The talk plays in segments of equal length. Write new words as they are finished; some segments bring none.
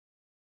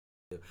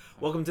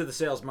Welcome to the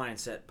Sales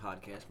Mindset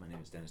Podcast. My name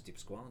is Dennis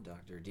DePasquale and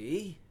Dr.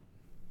 D.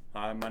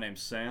 Hi, my name's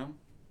Sam.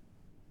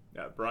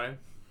 Brian.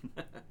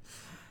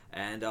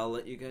 And I'll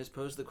let you guys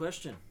pose the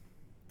question.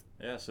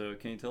 Yeah, so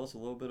can you tell us a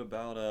little bit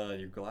about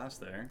your glass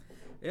there?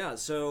 Yeah,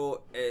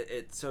 so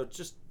so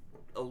just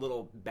a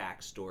little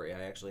backstory.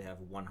 I actually have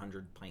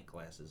 100 pint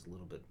glasses, a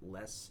little bit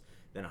less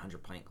than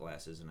 100 pint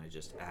glasses, and I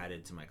just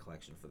added to my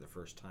collection for the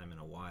first time in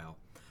a while.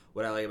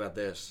 What I like about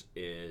this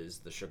is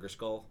the Sugar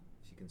Skull,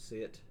 if you can see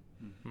it.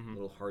 A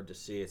little hard to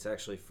see. It's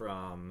actually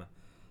from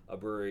a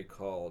brewery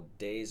called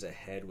Days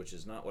Ahead, which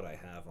is not what I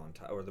have on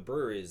top. Or the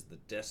brewery is the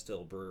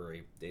Destill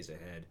Brewery, Days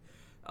Ahead.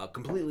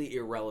 Completely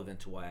irrelevant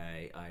to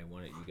why I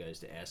wanted you guys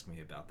to ask me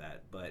about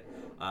that. But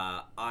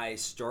I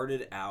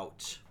started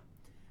out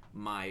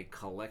my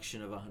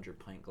collection of 100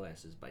 pint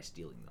glasses by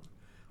stealing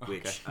them,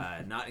 which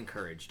not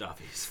encouraged,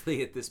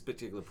 obviously, at this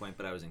particular point.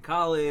 But I was in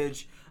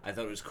college. I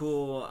thought it was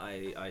cool.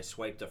 I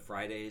swiped a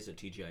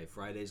TGI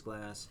Fridays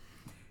glass.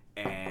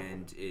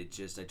 And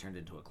I turned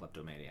into a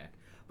kleptomaniac.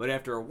 But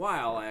after a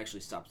while, I actually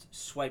stopped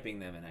swiping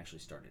them and actually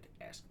started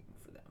asking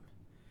for them.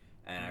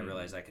 And I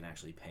realized I can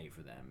actually pay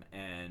for them.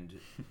 And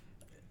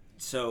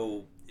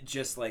so,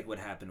 just like what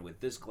happened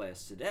with this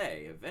glass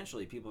today,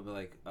 eventually people will be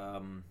like,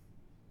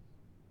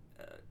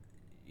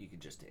 you can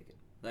just take it.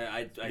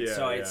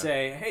 I'd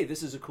say, hey,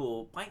 this is a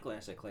cool pint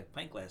glass. I collect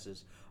pint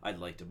glasses. I'd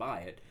like to buy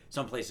it.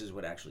 Some places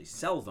would actually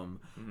sell them,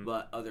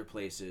 but other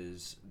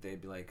places,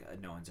 they'd be like,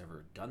 no one's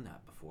ever done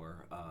that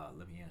before.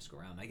 Let me ask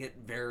around. I get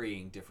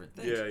varying different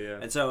things. Yeah.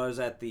 And so I was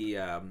at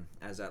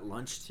at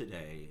lunch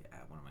today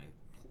at one of my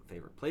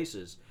favorite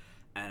places,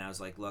 and I was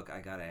like, look,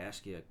 I got to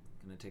ask you,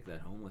 can I take that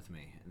home with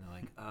me? And they're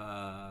like,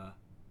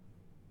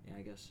 yeah,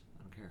 I guess.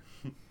 I don't care.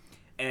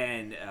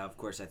 And, of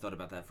course, I thought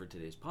about that for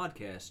today's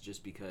podcast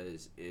just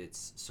because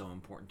it's so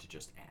important to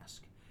just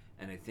ask.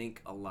 And I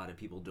think a lot of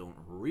people don't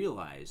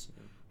realize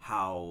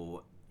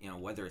how,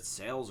 whether it's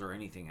sales or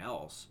anything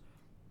else,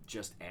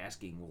 just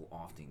asking will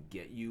often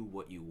get you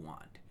what you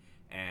want.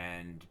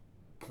 And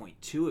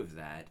point two of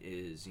that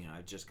is,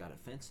 I just got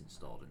a fence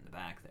installed in the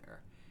back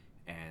there.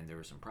 And there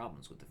were some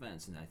problems with the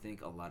fence. And I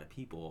think a lot of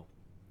people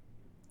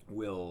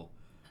will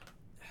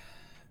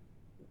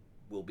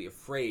be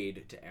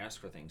afraid to ask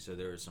for things, so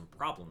there are some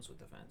problems with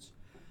the fence.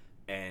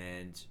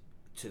 And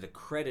to the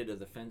credit of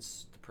the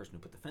person who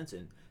put the fence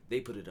in,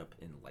 they put it up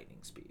in lightning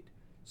speed.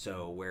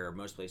 So where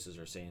most places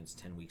are saying it's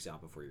 10 weeks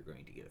out before you're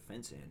going to get a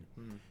fence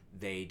in,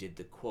 they did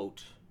the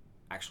quote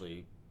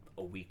actually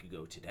a week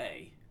ago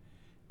today,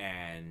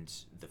 and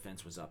the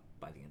fence was up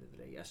by the end of the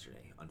day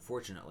yesterday.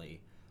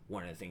 Unfortunately,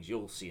 one of the things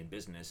you'll see in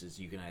business is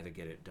you can either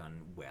get it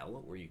done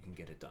well or you can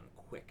get it done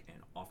quick, and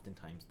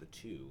oftentimes the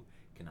two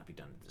cannot be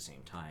done at the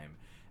same time.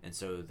 And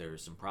so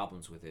there's some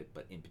problems with it,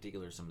 but in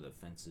particular some of the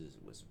fences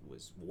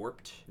was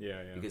warped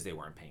because they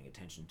weren't paying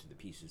attention to the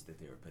pieces that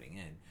they were putting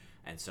in.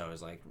 And so I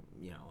was like,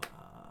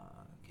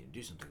 can you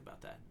do something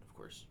about that? Of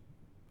course,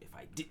 if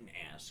I didn't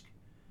ask,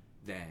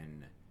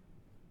 then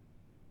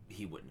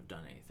he wouldn't have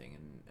done anything,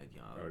 and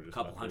a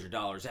couple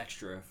 $100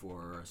 extra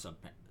for a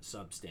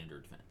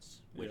substandard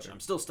fence, which I'm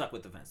still stuck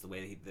with the fence. The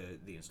way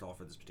the install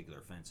for this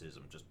particular fence is,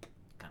 I'm just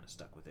kind of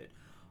stuck with it,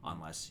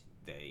 unless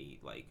they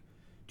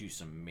do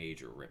some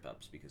major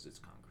rip-ups because it's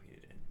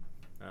concreted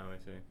in. Oh, I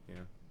see.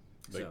 Yeah.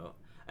 So,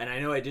 and I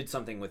know I did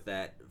something with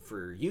that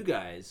for you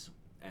guys,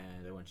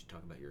 and I want you to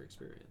talk about your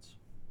experience.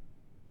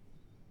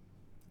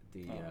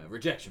 The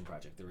rejection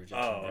project. The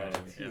rejection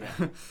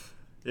project.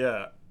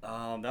 Yeah.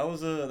 That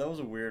was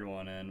a weird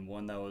one, and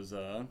one that was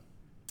it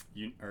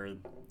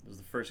was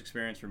the first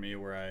experience for me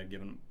where I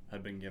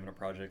had been given a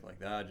project like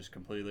that, just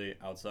completely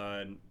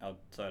outside of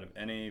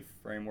any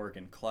framework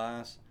in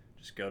class.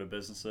 Just go to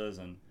businesses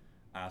and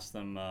ask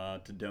them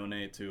to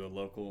donate to a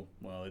local.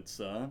 Well, it's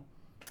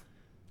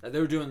they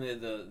were doing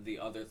the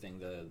other thing,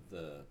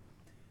 the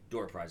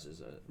door prizes.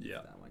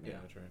 That one. Yeah,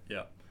 that's right.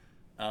 Yeah.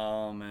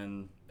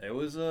 And it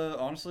was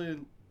honestly,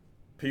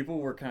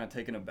 people were kind of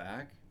taken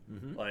aback.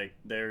 Like,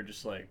 they're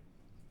just like,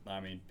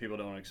 people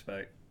don't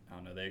expect,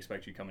 they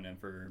expect you coming in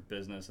for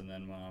business, and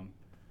then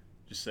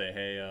just say,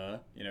 hey,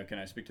 can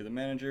I speak to the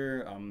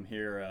manager? I'm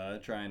here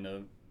trying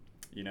to,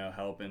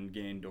 help and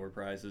gain door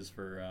prizes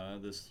for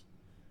this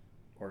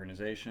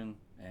organization.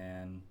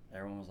 And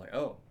everyone was like,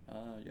 oh,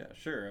 yeah,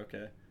 sure,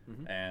 okay.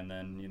 And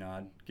then,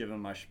 I'd give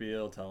them my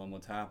spiel, tell them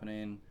what's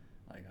happening,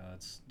 like,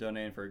 it's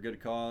donating for a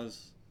good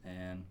cause.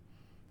 And,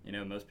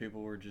 most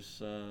people were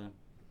just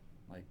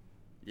like,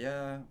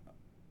 yeah,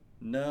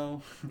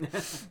 no,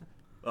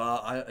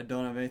 I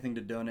don't have anything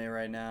to donate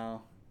right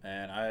now.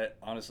 And I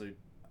honestly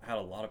had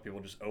a lot of people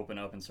just open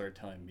up and start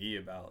telling me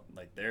about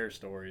their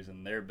stories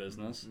and their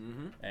business.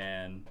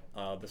 And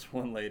this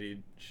one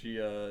lady, she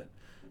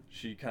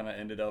kind of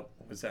ended up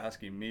was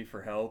asking me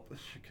for help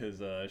because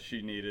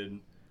she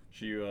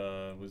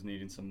was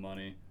needing some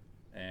money.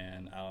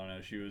 And I don't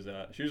know, she was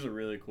a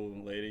really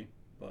cool lady,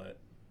 but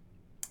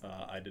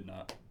I did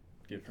not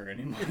give her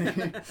any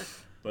money.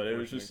 But it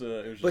was just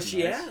But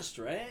she nice. asked,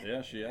 right?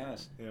 Yeah, she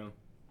asked. Yeah.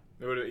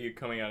 You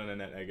coming out in a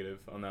net negative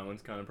on that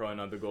one's kind of probably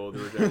not the goal of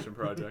the rejection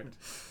project.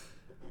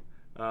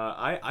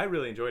 I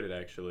really enjoyed it,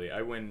 actually.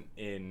 I went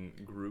in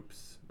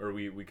groups, or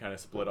we kind of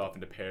split off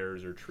into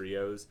pairs or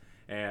trios.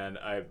 And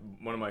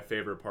one of my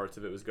favorite parts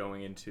of it was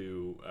going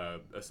into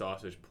a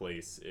sausage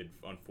place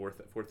on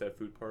Fourth Ave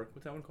Food Park.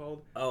 What's that one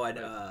called? Oh, I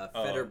know.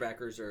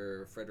 Federbackers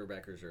or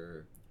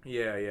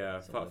Yeah,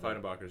 something like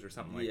that. Feidenbachers or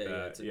something like that.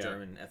 Yeah, it's a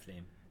German F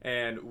name.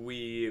 And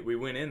we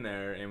went in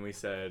there and we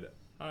said,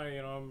 "Hi,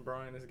 I'm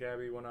Brian. This is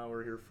Gabby.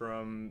 We're here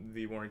from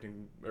the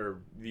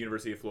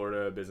University of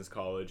Florida Business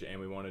College, and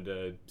we wanted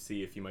to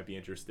see if you might be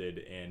interested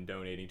in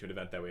donating to an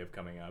event that we have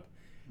coming up."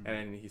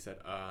 And he said,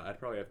 "I'd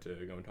probably have to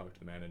go and talk to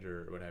the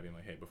manager or what have you." I'm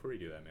like, "Hey, before you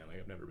do that, man, like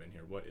I've never been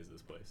here. What is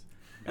this place?"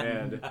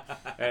 And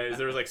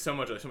there was like so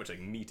much like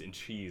meat and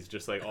cheese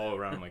just like all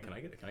around. I'm like, "Can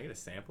I get a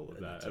sample of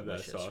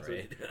that sausage?"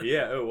 Right?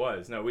 Yeah, it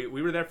was. No, we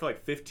were there for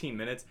like 15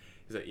 minutes.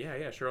 He's like,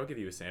 "Yeah, sure, I'll give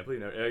you a sample."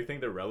 I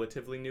think they're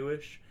relatively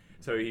newish.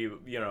 So he,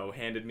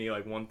 handed me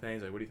like one thing.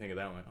 He's like, "What do you think of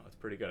that one?" Like, "Oh, it's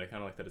pretty good. I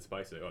kind of like that it's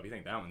spicy." Like, "Oh, if you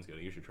think that one's good,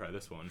 you should try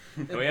this one."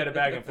 And we had it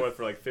back and forth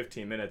for like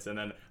 15 minutes, and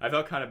then I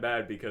felt kind of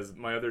bad because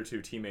my other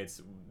two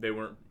teammates, they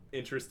weren't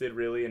interested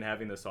really in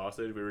having the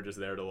sausage. We were just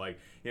there to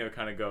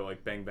kind of go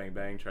like bang, bang,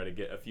 bang, try to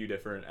get ask a few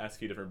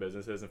different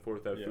businesses in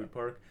Fourth Ave Food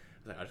Park.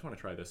 I was like, "I just want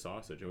to try this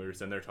sausage," and we were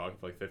sitting there talking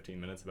for like 15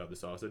 minutes about the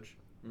sausage.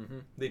 Mm-hmm.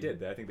 They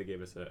did. I think they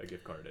gave us a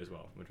gift card as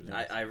well, which was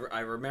nice. I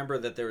remember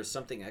that there was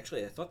something,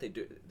 actually, I thought they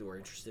were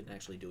interested in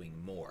actually doing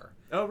more.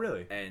 Oh,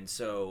 really? And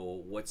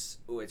so what's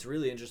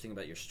really interesting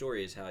about your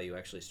story is how you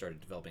actually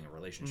started developing a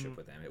relationship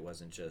with them. It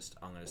wasn't just,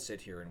 I'm going to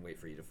sit here and wait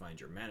for you to find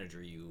your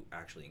manager. You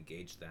actually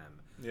engaged them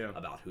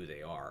about who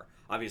they are.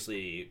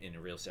 Obviously, in a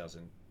real sales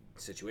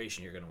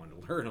situation, you're going to want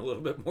to learn a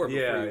little bit more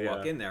before you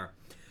walk in there.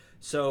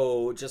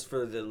 So, just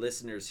for the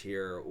listeners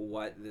here,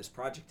 what this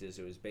project is,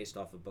 it was based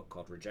off a book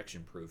called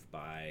Rejection Proof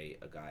by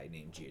a guy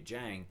named Jia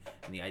Jiang.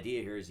 And the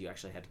idea here is you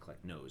actually had to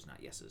collect no's,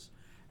 not yeses.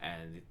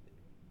 And,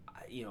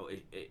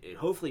 it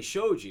hopefully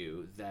showed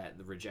you that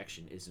the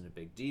rejection isn't a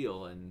big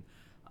deal. And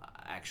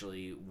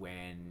actually,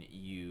 when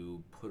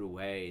you put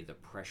away the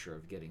pressure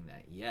of getting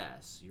that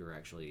yes, you're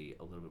actually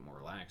a little bit more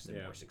relaxed and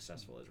more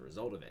successful as a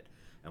result of it.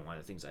 And one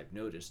of the things I've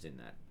noticed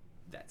in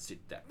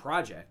that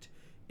project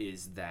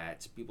is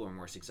that people are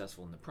more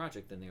successful in the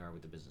project than they are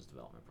with the business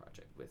development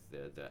project, with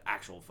the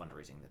actual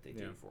fundraising that they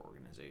do for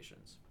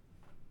organizations.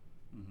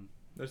 Mm-hmm.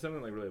 There's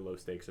something like really low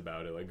stakes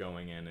about it, like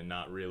going in and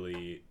not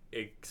really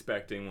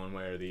expecting one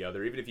way or the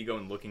other. Even if you go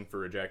in looking for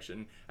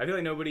rejection, I feel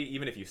like nobody,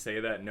 even if you say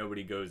that,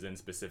 nobody goes in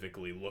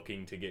specifically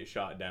looking to get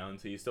shot down.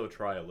 So you still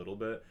try a little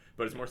bit,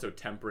 but it's more so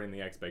tempering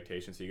the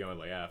expectation. So you go in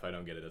like, if I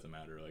don't get it, doesn't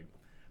matter. Like,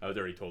 I was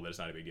already told that it's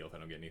not a big deal if I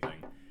don't get anything.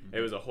 Mm-hmm.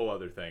 It was a whole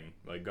other thing.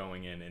 Like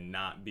going in and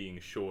not being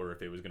sure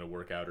if it was going to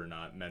work out or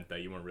not meant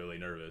that you weren't really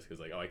nervous because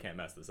like, I can't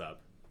mess this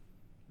up.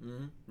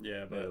 Mm-hmm.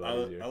 Yeah, but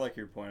I like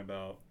your point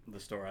about the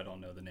store. I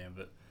don't know the name of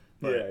it.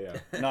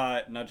 But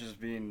not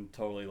just being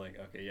totally like,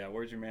 okay,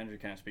 where's your manager?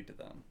 Can I speak to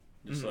them?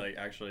 Just like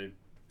actually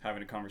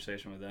having a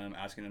conversation with them,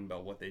 asking them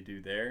about what they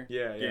do there.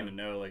 Getting to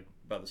know like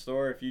about the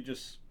store. If you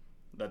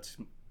that's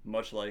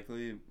much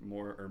likely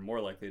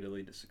more likely to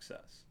lead to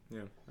success.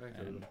 Yeah,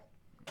 actually.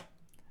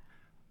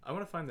 I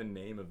want to find the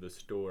name of the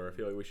store. I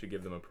feel like we should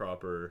give them a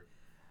proper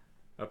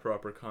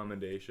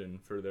commendation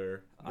for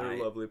their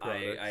lovely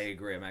products. I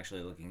agree. I'm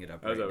actually looking it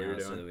up right now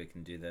so that we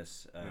can do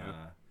this.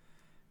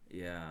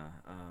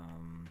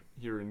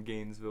 Here in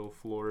Gainesville,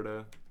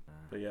 Florida.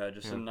 But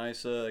a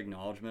nice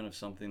acknowledgement of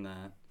something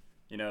that,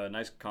 a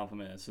nice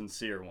compliment, a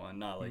sincere one,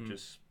 not like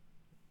just...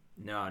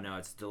 No,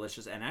 it's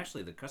delicious. And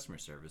actually the customer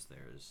service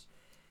there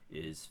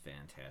is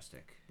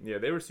fantastic. Yeah,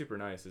 they were super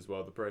nice as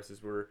well. The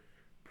prices were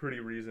pretty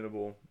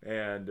reasonable,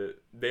 and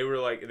they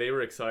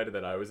were excited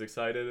that I was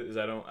excited.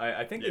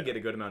 I think they get a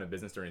good amount of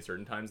business during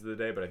certain times of the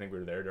day, but I think we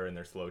were there during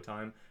their slow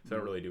time, so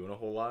not really doing a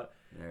whole lot.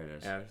 There it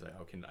is. And I was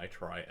like, can I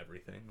try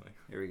everything?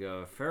 Here we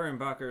go.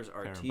 Fehrenbacher's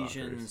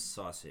Artesian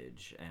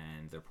Sausage,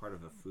 and they're part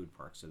of a food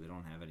park, so they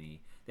don't have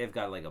any. They've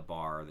got like a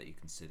bar that you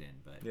can sit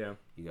in, but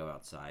you go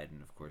outside,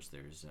 and of course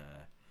there's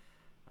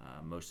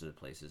most of the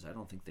places. I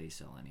don't think they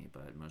sell any,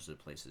 but most of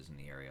the places in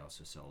the area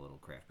also sell little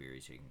craft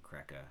beers, so you can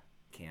crack a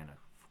can of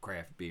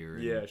craft beer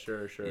and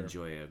sure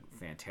enjoy a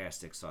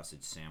fantastic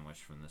sausage sandwich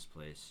from this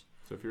place.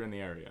 So if you're in the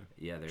area,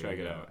 check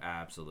it out.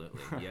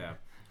 Absolutely.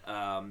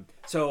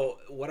 So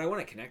what I want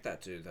to connect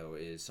that to though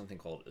is something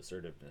called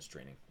assertiveness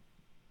training,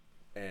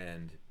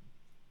 and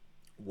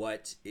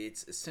what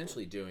it's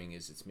essentially doing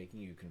is it's making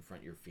you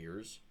confront your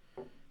fears,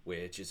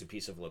 which is a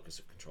piece of locus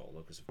of control.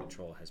 Locus of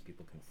control has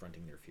people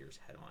confronting their fears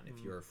head on.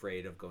 If you're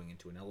afraid of going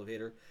into an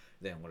elevator,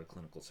 then what a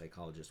clinical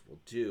psychologist will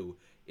do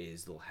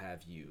is they'll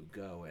have you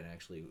go and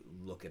actually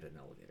look at an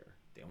elevator.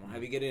 They won't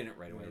have you get in it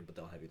right away, but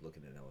they'll have you look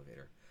at an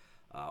elevator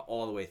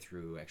all the way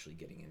through actually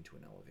getting into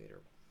an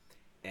elevator.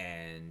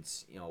 And,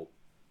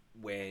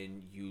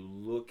 when you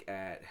look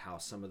at how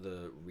some of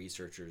the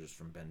researchers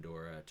from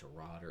Bandura to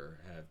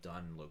Rotter have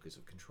done locus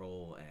of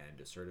control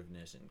and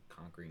assertiveness and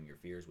conquering your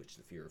fears, which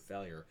the fear of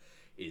failure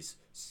is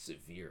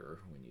severe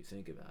when you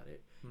think about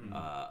it.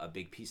 A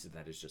big piece of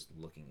that is just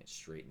looking it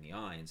straight in the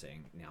eye and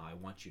saying, now I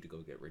want you to go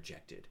get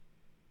rejected.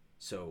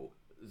 So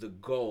the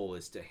goal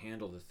is to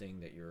handle the thing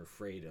that you're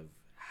afraid of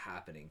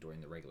happening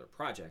during the regular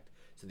project,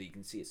 so that you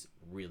can see it's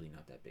really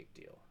not that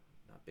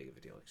not big of a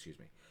deal. Excuse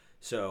me.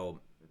 So,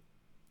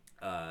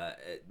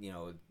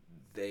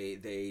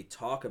 they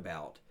talk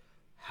about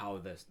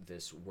how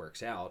this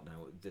works out.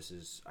 Now, this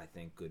is, I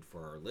think, good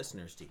for our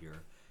listeners to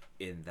hear,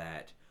 in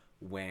that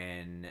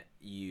when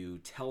you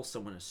tell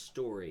someone a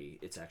story,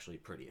 it's actually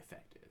pretty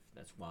effective.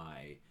 That's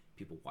why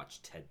people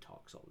watch TED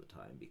Talks all the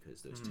time,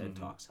 because those TED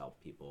Talks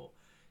help people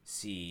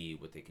see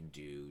what they can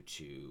do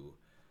to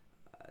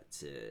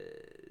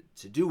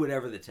do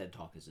whatever the TED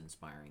Talk is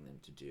inspiring them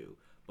to do.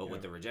 But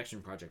what the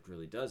Rejection Project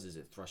really does is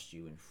it thrusts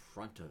you in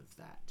front of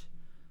that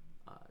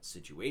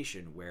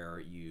situation where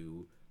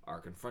you are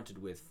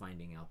confronted with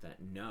finding out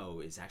that no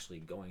is actually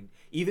going,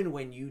 even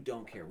when you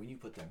don't care, when you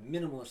put the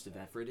minimalist of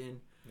effort in,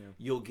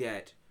 you'll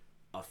get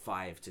a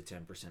 5 to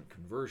 10%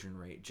 conversion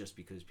rate, just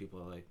because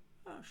people are like,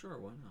 oh, sure,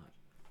 why not,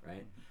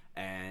 right?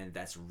 And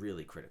that's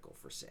really critical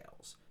for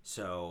sales.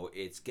 So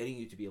it's getting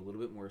you to be a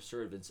little bit more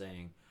assertive and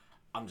saying,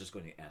 I'm just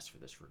going to ask for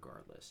this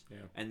regardless.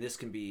 And this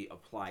can be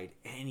applied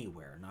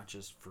anywhere, not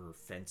just for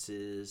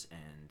fences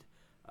and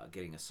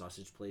getting a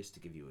sausage place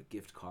to give you a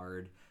gift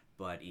card,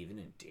 but even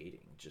in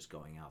dating, just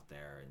going out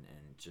there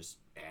and just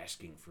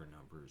asking for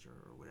numbers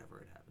or whatever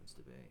it happens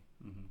to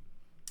be.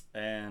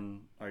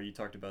 And you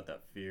talked about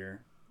that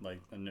fear, like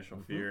initial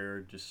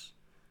fear,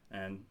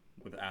 and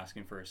with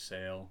asking for a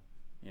sale,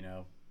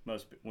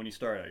 when you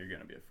start out, you're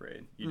going to be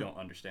afraid. You don't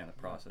understand the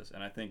process.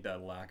 And I think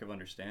that lack of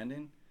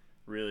understanding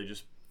really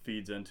just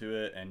feeds into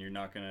it, and you're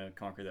not going to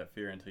conquer that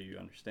fear until you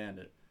understand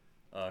it.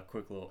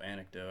 Quick little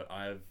anecdote.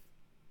 I've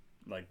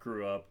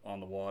grew up on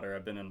the water.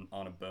 I've been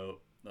on a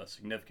boat a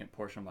significant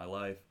portion of my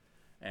life,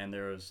 and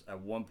there was at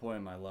one point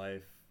in my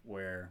life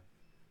where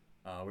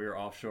we were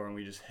offshore and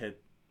we just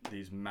hit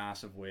these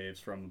massive waves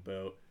from the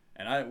boat,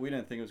 and we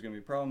didn't think it was going to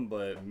be a problem,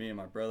 but me and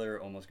my brother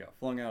almost got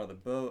flung out of the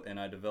boat, and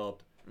I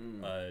developed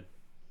a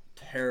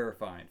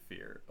terrifying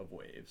fear of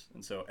waves.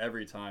 And so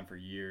every time for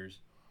years,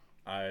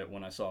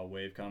 when I saw a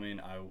wave coming,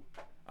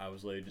 I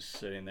was literally just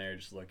sitting there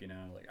just looking at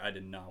it, I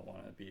did not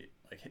want to be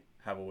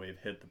have a wave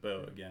hit the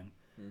boat again.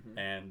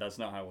 And that's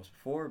not how it was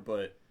before,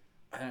 but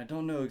I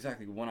don't know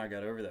exactly when I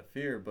got over that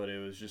fear, but it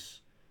was just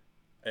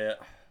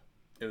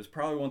it was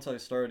probably once I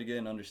started to get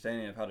an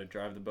understanding of how to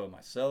drive the boat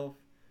myself,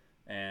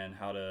 and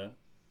how to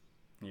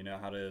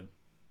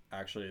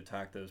actually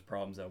attack those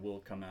problems that will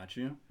come at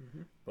you.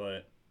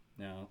 But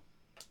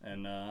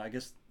and I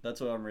guess that's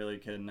what I'm really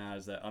getting at,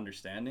 is that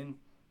understanding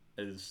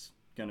is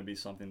going to be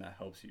something that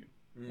helps you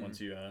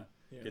once you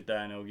get that,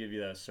 and it'll give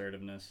you that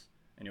assertiveness,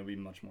 and you'll be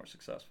much more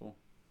successful.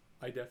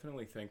 I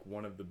definitely think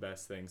one of the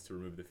best things to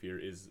remove the fear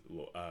is,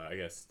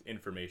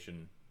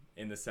 information,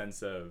 in the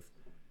sense of,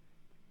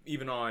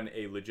 even on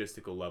a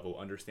logistical level,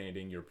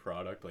 understanding your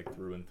product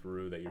through and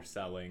through, that you're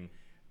selling,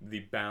 the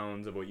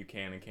bounds of what you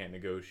can and can't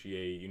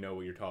negotiate,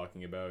 what you're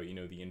talking about,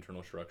 the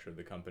internal structure of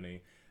the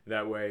company.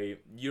 That way,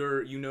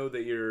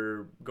 that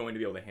you're going to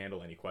be able to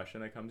handle any question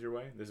that comes your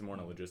way. This is more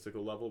on a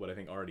logistical level, but I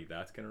think already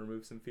that's going to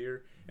remove some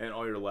fear. And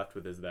all you're left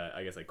with is that,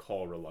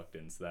 call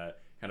reluctance, that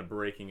kind of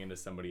breaking into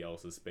somebody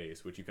else's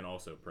space, which you can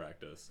also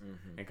practice,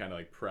 and kind of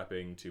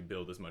prepping to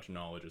build as much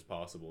knowledge as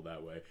possible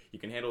that way. You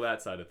can handle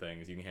that side of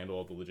things. You can handle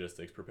all the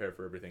logistics, prepare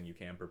for everything you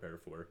can prepare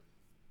for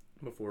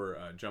before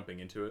jumping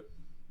into it.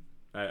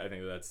 I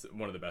think that's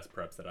one of the best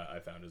preps that I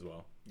found as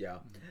well. Yeah.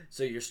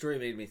 So your story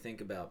made me think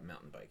about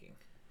mountain biking.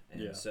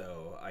 And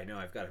so I know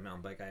I've got a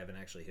mountain bike. I haven't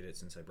actually hit it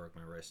since I broke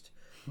my wrist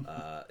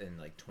in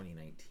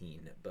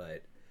 2019.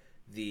 But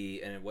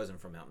and it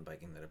wasn't from mountain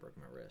biking that I broke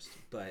my wrist.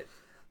 But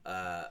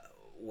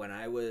when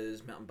I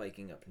was mountain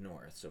biking up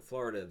north, so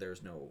Florida,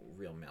 there's no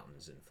real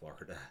mountains in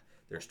Florida.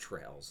 There's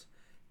trails.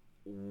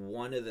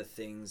 One of the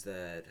things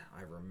that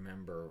I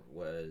remember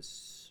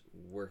was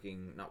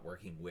not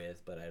working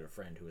with, but I had a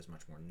friend who was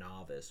much more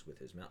novice with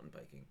his mountain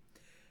biking.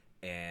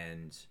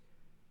 And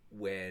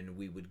when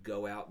we would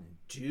go out and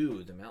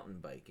do the mountain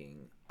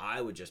biking,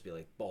 I would just be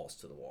balls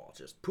to the wall,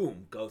 just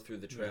boom, go through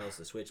the trails,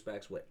 the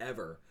switchbacks,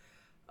 whatever.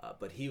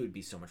 But he would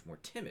be so much more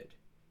timid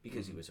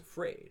because he was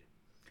afraid.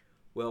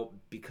 Well,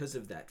 because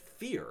of that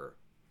fear,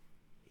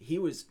 he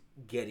was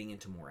getting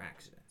into more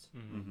accidents.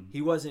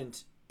 He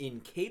wasn't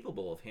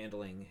incapable of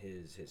handling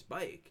his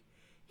bike.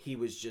 He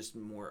was just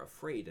more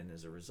afraid, and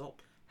as a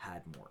result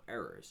had more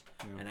errors.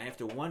 And I have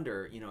to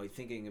wonder,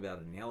 thinking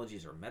about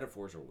analogies or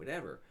metaphors or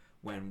whatever,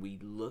 when we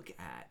look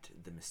at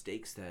the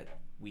mistakes that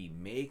we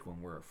make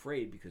when we're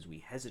afraid because we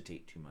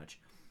hesitate too much,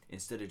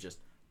 instead of just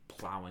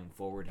plowing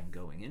forward and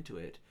going into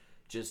it,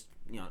 just,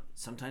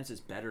 sometimes it's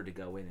better to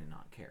go in and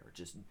not care.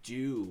 Just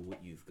do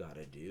what you've got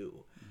to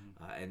do.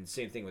 And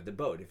same thing with the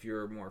boat. If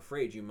you're more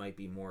afraid, you might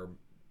be more,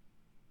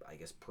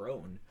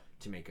 prone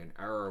to make an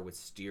error with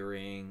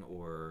steering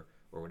or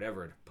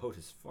whatever. A boat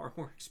is far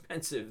more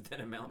expensive than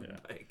a mountain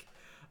bike.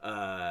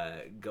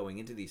 Going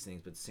into these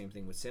things, but the same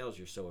thing with sales.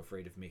 You're so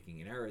afraid of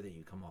making an error that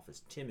you come off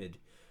as timid,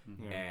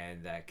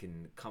 and that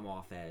can come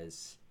off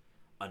as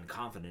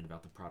unconfident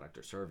about the product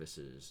or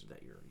services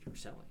that you're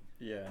selling.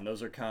 Yeah, and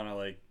those are kind of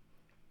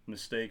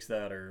mistakes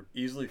that are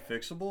easily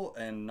fixable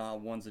and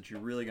not ones that you're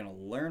really going to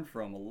learn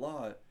from a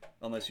lot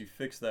unless you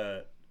fix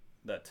that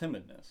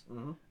timidness.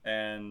 Mm-hmm.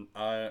 And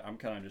I'm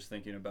kind of just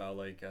thinking about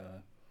like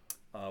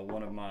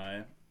one of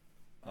my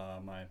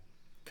my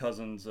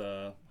cousin's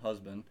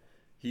husband.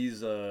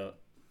 He's a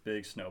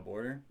big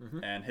snowboarder,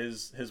 Mm-hmm. and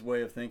his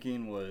way of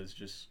thinking was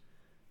just,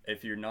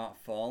 if you're not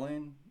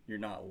falling, you're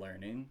not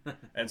learning.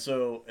 And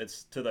so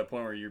it's to that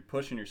point where you're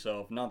pushing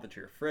yourself, not that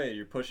you're afraid,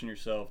 you're pushing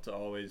yourself to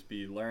always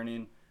be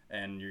learning,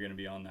 and you're going to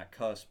be on that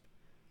cusp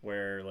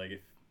where, like,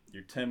 if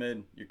you're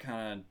timid, you're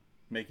kind of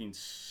making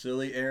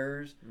silly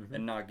errors Mm-hmm.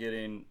 and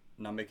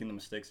not making the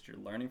mistakes that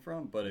you're learning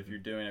from. But if you're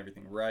doing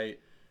everything right,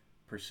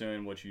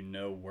 pursuing what you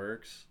know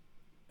works,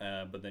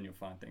 but then you'll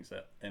find things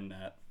that in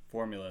that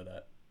formula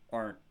that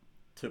aren't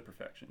to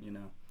perfection, you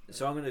know.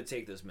 So I'm going to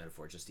take this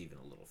metaphor just even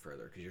a little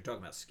further, because you're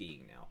talking about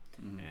skiing now.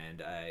 Mm-hmm.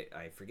 And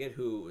I forget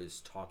who was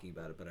talking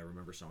about it, but I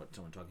remember someone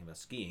talking about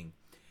skiing.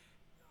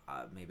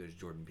 Maybe it was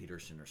Jordan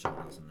Peterson or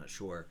someone else, I'm not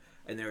sure.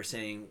 And they were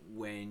saying,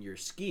 when you're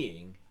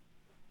skiing,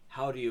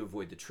 how do you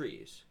avoid the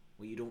trees?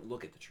 Well, you don't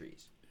look at the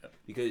trees. Yep.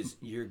 Because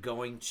you're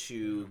going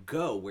to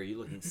go where you're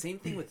looking. Same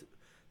thing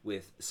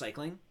with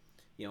cycling.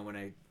 You know, when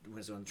I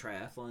was on the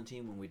triathlon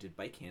team, when we did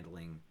bike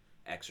handling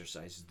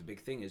exercises, the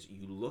big thing is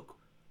you look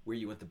where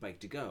you want the bike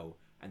to go,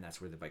 and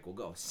that's where the bike will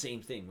go.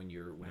 Same thing when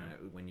you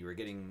were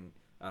getting,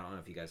 I don't know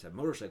if you guys have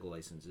motorcycle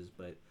licenses,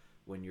 but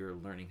when you're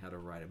learning how to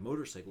ride a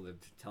motorcycle, they're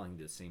telling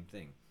you the same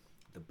thing.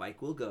 The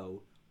bike will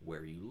go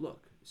where you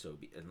look. So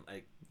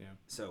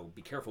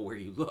be careful where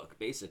you look,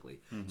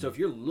 basically. Mm-hmm. So if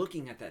you're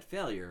looking at that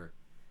failure,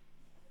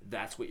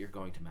 that's what you're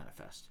going to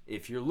manifest.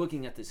 If you're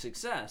looking at the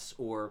success,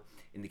 or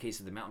in the case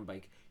of the mountain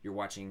bike, you're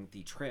watching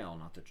the trail,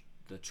 not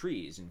the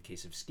trees. In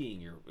case of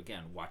skiing, you're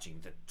again watching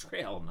the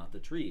trail, not the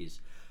trees.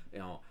 You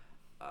know,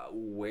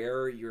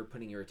 where you're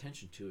putting your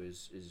attention to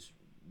is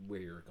where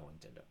you're going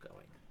to end up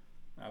going.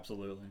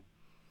 Absolutely.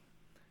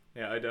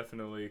 Yeah, I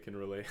definitely can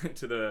relate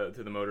to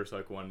the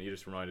motorcycle one. You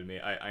just reminded me.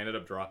 I ended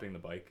up dropping the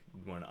bike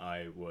when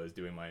I was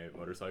doing my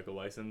motorcycle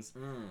license.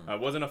 It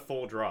wasn't a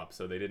full drop,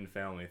 so they didn't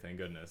fail me, thank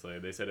goodness.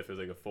 Like, they said if it was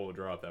like a full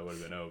drop, that would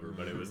have been over.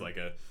 But it was like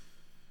a,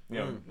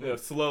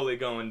 slowly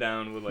going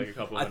down with like a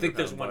couple. I think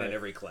there's 100-pound one in bike.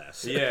 every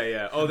class.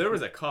 Yeah. Oh, there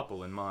was a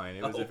couple in mine.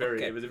 It was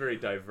okay. It was a very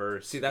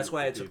diverse. See, that's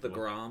why I took the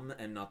people. Grom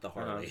and not the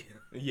Harley.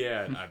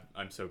 Yeah,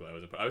 I'm so glad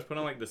I was put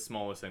on like the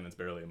smallest thing that's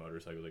barely a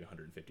motorcycle, like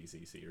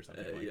 150cc or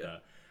something like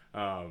that.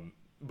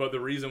 But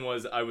the reason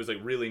was I was like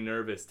really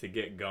nervous to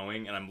get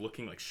going, and I'm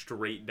looking like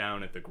straight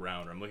down at the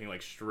ground, or I'm looking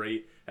like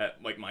straight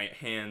at like my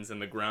hands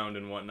and the ground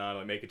and whatnot,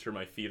 like making sure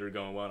my feet are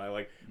going well. And I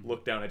like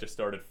looked down, I just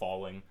started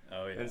falling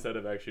instead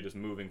of actually just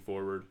moving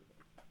forward.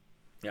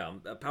 Yeah,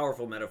 a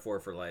powerful metaphor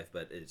for life,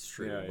 but it's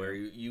true. Yeah, where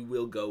you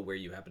will go where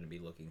you happen to be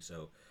looking.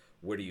 So,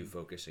 what are you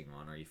focusing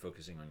on? Are you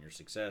focusing on your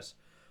success,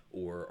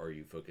 or are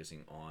you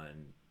focusing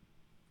on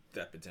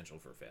that potential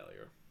for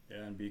failure?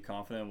 Yeah, and be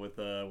confident with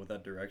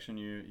that direction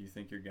you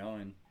think you're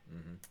going.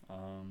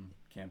 Mm-hmm.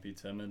 Can't be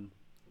timid.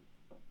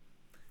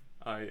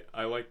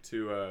 I like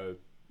to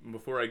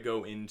before I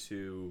go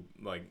into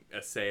like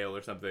a sale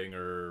or something,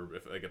 or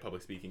if like a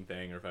public speaking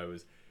thing, or if I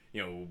was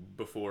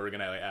before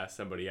gonna like ask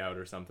somebody out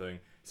or something,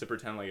 to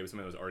pretend like it was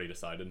something that was already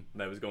decided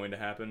that was going to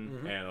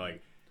happen, and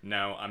like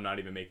now I'm not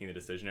even making the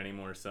decision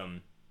anymore.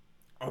 Some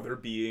other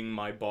being,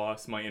 my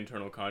boss, my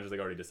internal conscious, like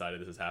already decided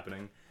this is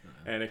happening.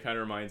 And it kind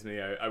of reminds me,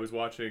 I was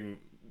watching.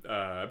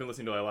 I've been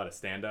listening to a lot of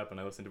stand-up, and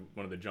I listened to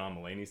one of the John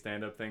Mulaney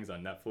stand-up things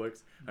on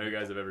Netflix. I don't know if you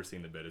guys have ever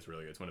seen the bit. It's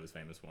really good. It's one of his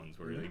famous ones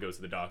where he goes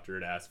to the doctor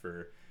to ask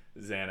for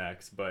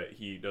Xanax, but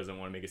he doesn't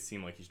want to make it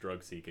seem like he's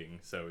drug-seeking.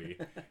 So he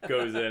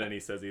goes in and he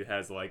says he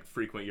has like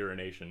frequent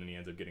urination, and he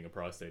ends up getting a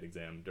prostate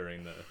exam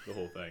during the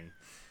whole thing.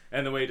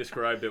 And the way he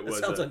described it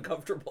was... That sounds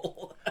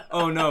uncomfortable.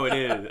 Oh, no, it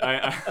is.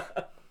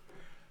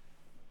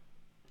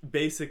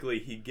 Basically,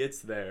 he gets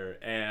there,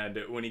 and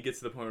when he gets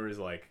to the point where he's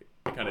like...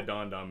 It kind of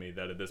dawned on me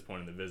that at this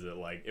point in the visit,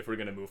 like, if we're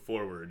going to move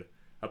forward,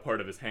 a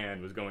part of his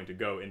hand was going to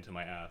go into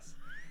my ass.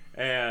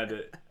 And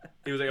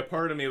it was like a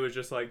part of me was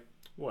just like,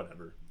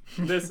 whatever.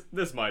 This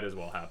might as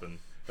well happen.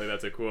 Like,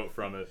 that's a quote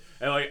from it.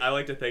 And like, I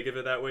like to think of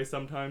it that way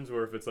sometimes,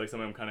 where if it's like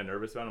something I'm kind of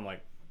nervous about, I'm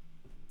like,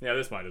 yeah,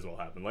 this might as well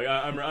happen. Like,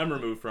 I'm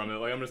removed from it.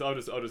 Like, I'll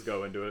just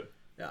go into it.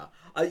 Yeah.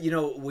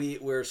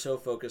 We're so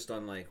focused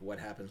on like what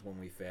happens when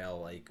we fail.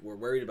 Like, we're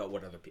worried about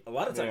what other people. A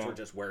lot of times we're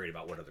just worried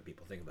about what other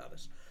people think about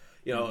us.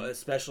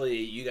 Especially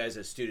you guys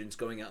as students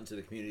going out into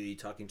the community,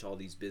 talking to all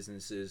these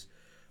businesses,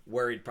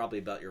 worried probably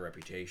about your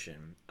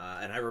reputation.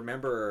 And I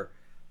remember,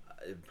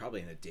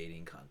 probably in a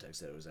dating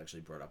context, that it was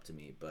actually brought up to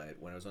me. But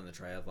when I was on the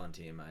triathlon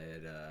team, I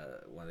had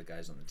one of the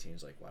guys on the team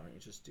was like, "Why don't you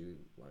just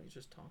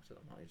talk to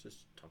them? Why don't you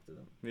just talk to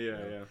them?"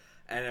 Yeah.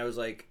 And I was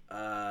like,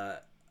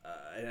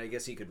 and I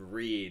guess he could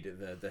read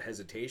the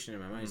hesitation in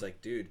my mind. He's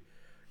like, "Dude,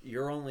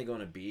 you're only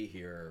going to be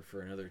here for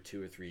another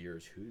 2 or 3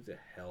 years. Who the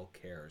hell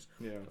cares?"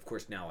 Yeah. Of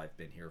course, now I've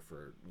been here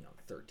for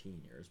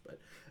 13 years,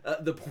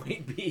 but the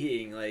point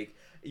being, like,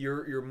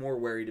 you're more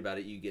worried about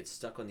it. You get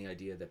stuck on the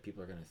idea that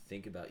people are going to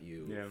think about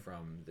you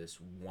from this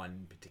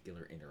one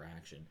particular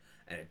interaction,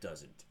 and it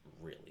doesn't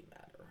really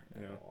matter.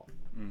 at Yeah. all.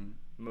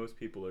 Most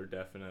people are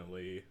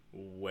definitely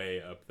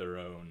way up their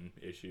own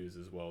issues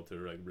as well to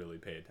like really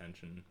pay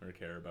attention or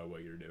care about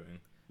what you're doing.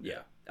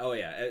 Yeah. Oh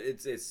yeah.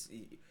 It's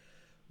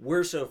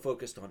we're so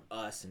focused on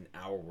us and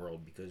our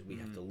world because we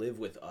have to live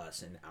with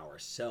us and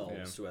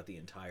ourselves throughout the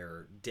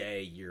entire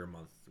day, year,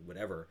 month,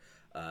 whatever.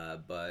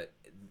 But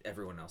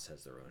everyone else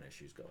has their own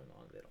issues going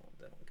on. They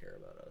don't care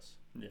about us.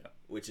 Yeah.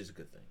 Which is a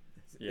good thing.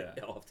 Yeah.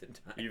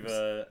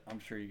 Oftentimes. I'm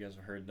sure you guys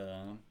have heard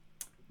the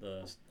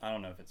I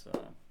don't know if it's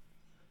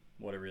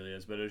what it really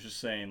is, but it was just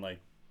saying like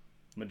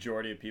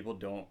majority of people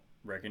don't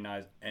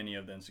recognize any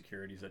of the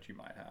insecurities that you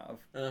might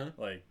have.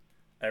 Like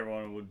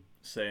everyone would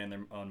say in their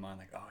own mind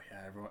like, oh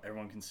yeah,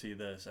 everyone can see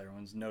this,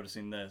 everyone's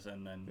noticing this,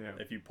 and then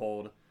if you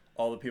polled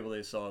all the people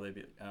they saw, they'd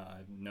be I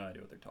have no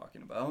idea what they're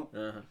talking about.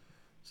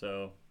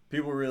 So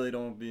people really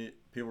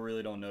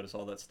don't notice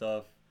all that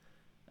stuff.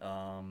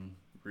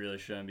 Really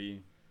shouldn't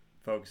be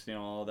focusing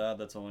on all that.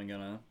 That's only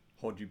gonna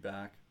hold you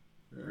back.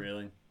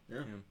 Really.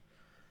 Yeah.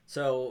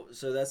 So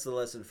that's the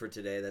lesson for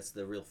today. That's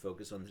the real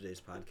focus on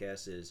today's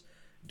podcast is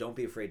don't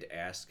be afraid to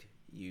ask.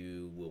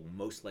 You will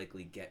most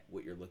likely get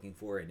what you're looking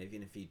for, and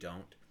even if you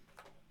don't,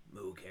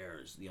 who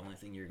cares? The only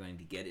thing you're going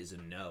to get is a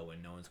no,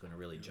 and no one's going to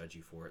really judge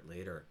you for it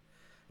later.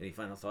 Any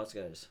final thoughts,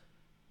 guys?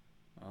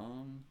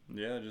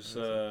 Yeah, just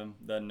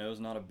that no's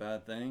not a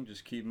bad thing.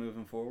 Just keep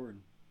moving forward.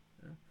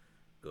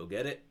 Go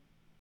get it.